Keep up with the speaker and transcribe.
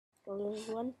Hello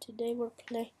everyone, today we're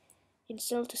playing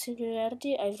Install to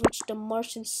Singularity. I've reached the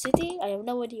Martian city. I have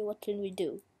no idea what can we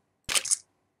do.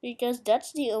 Because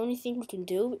that's the only thing we can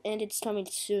do, and it's coming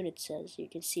soon, it says. You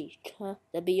can see,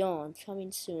 the Beyond,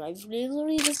 coming soon. I've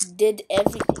literally just did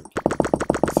everything.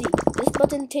 See, this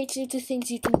button takes you to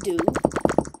things you can do.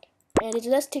 And it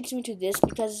just takes me to this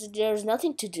because there's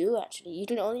nothing to do actually. You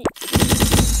can only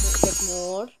get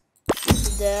more.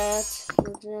 That,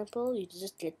 for example, you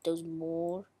just get those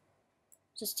more.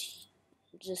 Just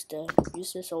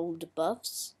use this old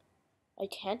buffs. I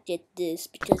can't get this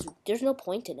because there's no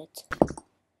point in it.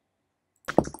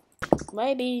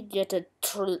 Maybe get a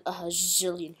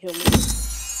zillion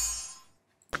humans.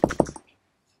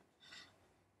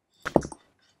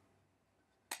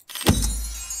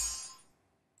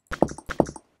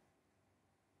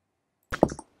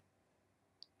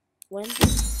 When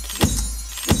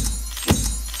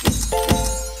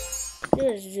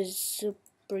there's this super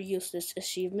useless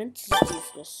achievement. It's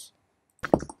useless.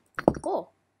 Oh,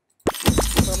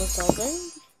 problem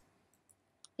solving.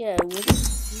 Yeah,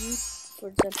 for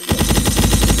example,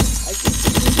 I can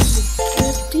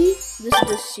empty this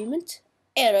achievement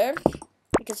error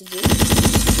because of this.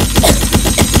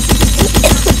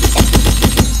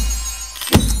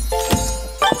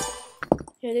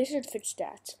 Yeah, they should fix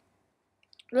that.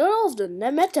 All of the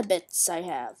metabits I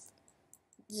have.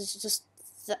 This is just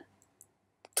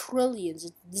trillions,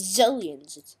 it's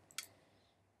zillions.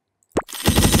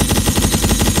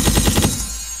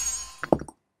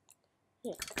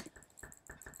 Yeah.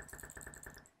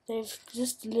 They've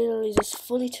just literally just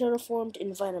fully terraformed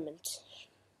environment.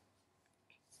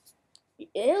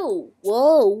 Ew!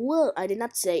 Whoa! I did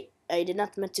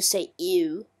not meant to say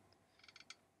ew.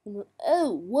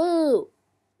 Oh, whoa!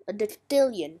 A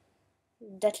dactylian.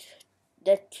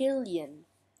 Dactylian.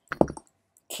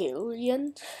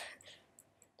 Killian?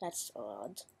 That's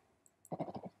odd.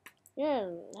 Yeah,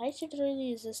 I should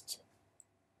really just...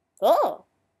 Oh!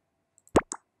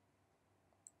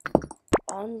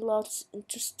 Unlocks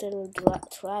interstellar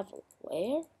travel.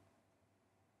 Where?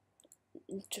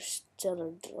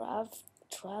 Interstellar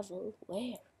travel?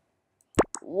 Where?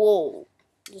 Whoa!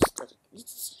 This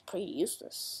is pretty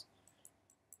useless.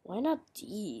 Why not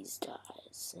these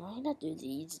guys? Why not do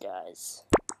these guys?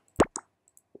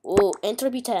 Oh,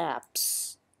 entropy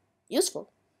taps. Useful.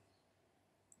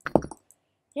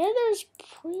 Yeah, there's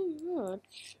pretty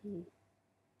much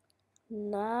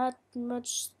not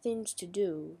much things to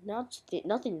do.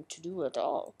 Nothing to do at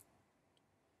all.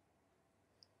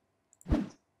 I'm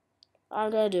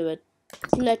gonna do it.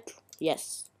 Click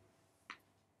yes.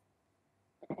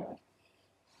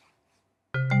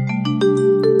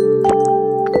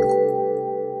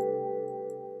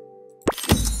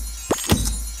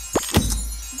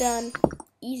 Done.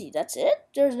 Easy, that's it?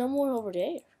 There's no more over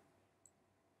there.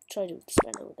 Try to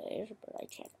expand over there, but I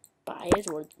can't buy it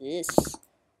or this.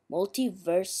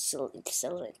 Multiversal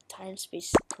accelerant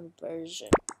time-space conversion.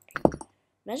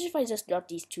 Imagine if I just got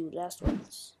these two last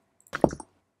ones.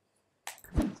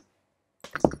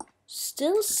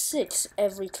 Still 6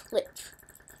 every click.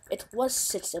 It was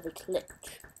 6 every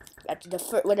click. At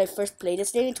when I first played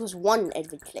this game, it was 1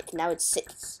 every click. Now it's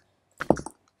 6.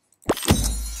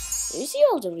 You see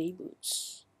all the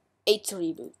reboots? 8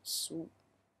 reboots.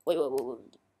 Wait.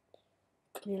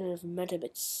 Cumulative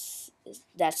metabits.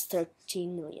 That's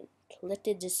 13 million.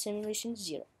 Collected dissimulation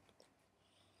 0.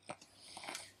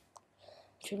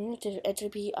 Cumulative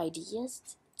entropy ideas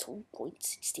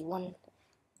 2.61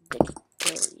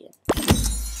 billion.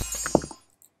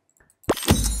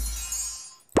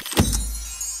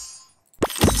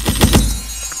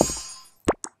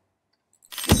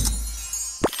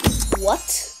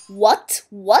 What?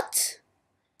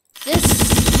 This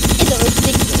is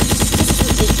ridiculous.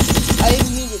 I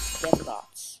immediately get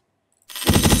lots.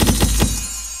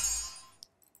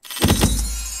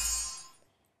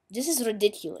 This is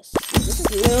ridiculous. This is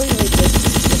literally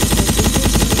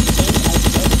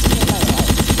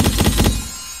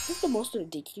the most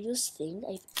ridiculous thing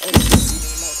I've ever seen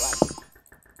in my life.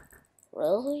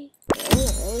 Really?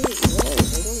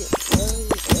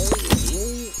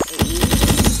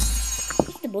 This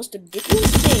is the most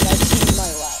ridiculous thing I've seen in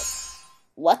my life.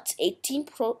 What? 18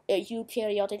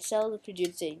 eukaryotic cells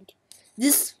producing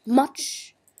this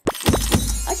much?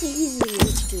 I can easily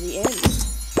reach to the end.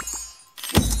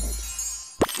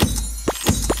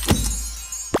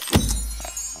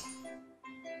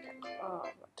 Oh,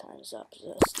 my time's up.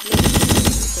 Man,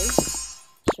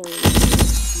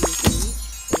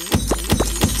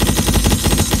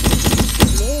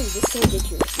 this is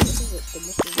ridiculous. This is the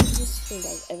most ridiculous thing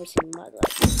I've ever seen in my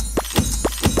life.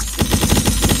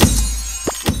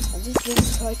 I'm just gonna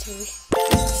try to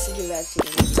singularity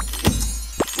immediately.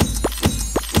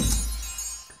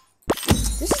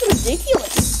 This is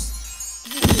ridiculous.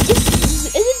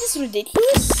 Isn't this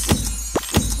ridiculous?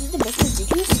 This is the most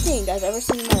ridiculous thing I've ever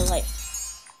seen in my life.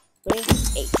 Brain of the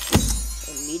ape.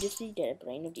 Immediately get a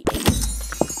brain of the ape.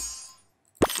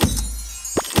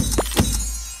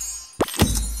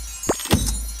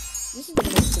 This is the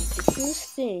most ridiculous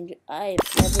thing I've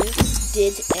ever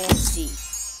did and see.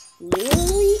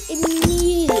 Literally,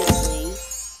 immediately.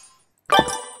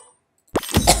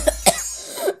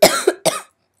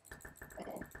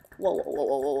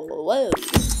 Whoa.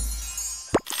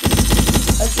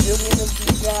 A zillion of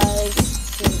these guys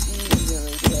can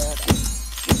easily get up.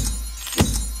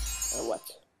 What?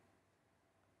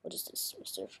 What is this,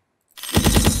 mister?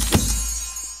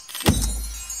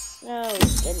 No,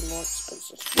 it's getting more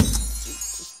expensive.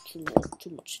 It's just too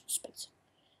much expensive.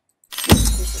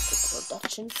 Increase the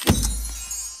production.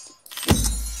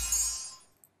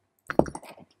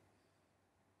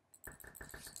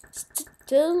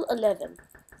 Still 11.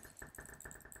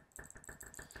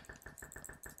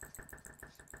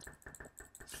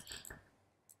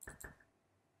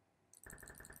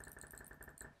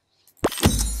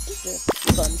 This is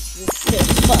fun. This is still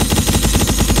fun.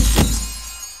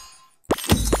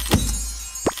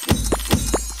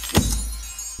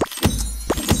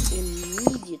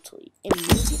 Immediately.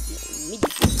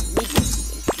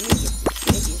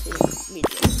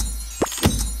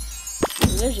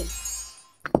 Vision.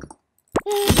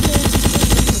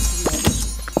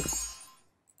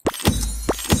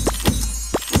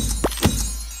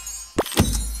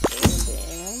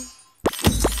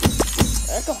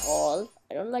 Alcohol.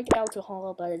 I don't like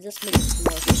alcohol, but it just makes it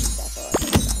more efficient. That's all I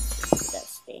know about that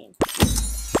Spain.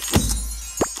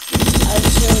 I'm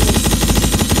sure this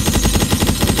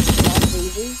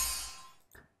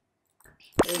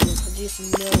it will produce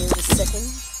millions a second.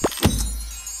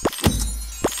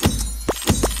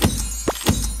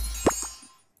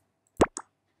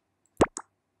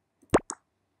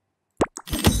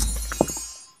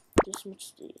 This much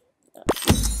the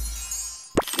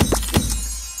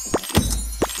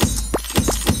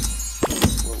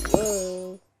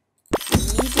whoa.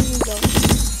 Immediately go.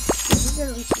 I'm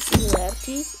gonna reach the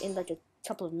singularity in like a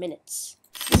couple of minutes.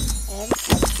 I haven't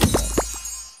had it before.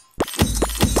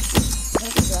 I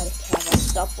gotta have a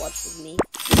stopwatch with me.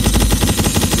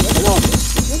 Look at all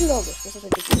this. This is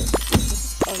ridiculous. This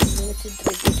is unlimited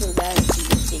ridicularity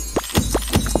thing.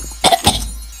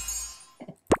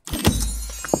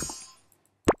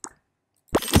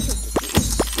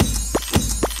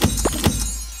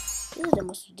 This is the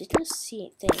most ridiculous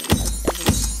thing I've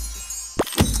ever seen.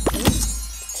 Let me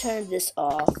turn this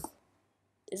off.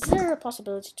 Is there a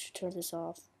possibility to turn this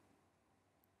off?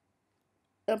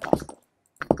 Impossible.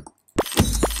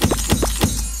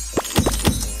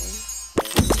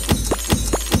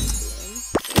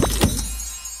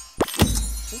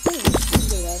 Just gonna reach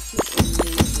singularity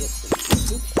immediately.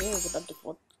 Who cares about the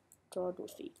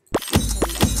photography?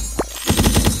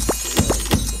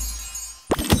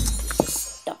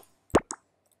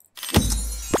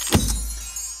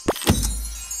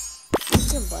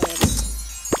 Buy everything.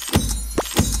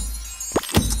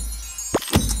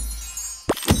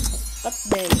 But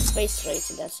then space race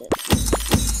and that's it.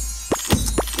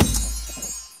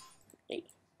 Hey.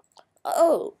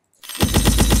 Oh!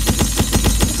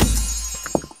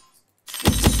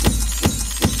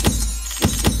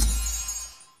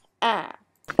 Ah!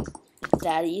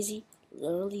 That easy?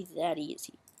 Literally that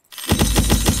easy.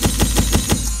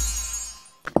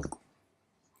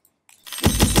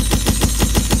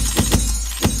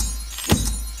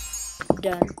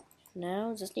 Done.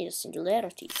 Now just need a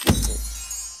singularity for this.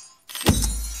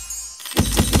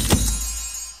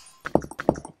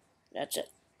 That's it.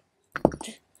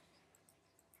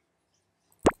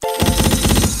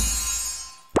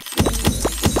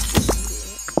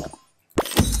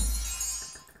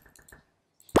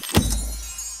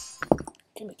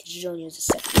 Can make zillions a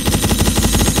second.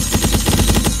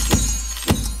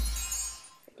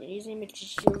 I can easily make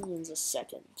zillions a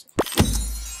second.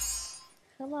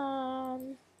 Come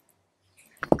on.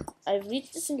 I've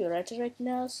reached the singularity right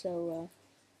now, so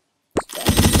then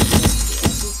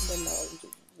I'll end the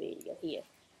video here.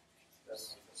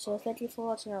 So thank you for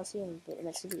watching. I'll see you in the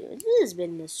next video. This has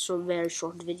been a very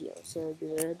short video, so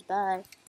goodbye.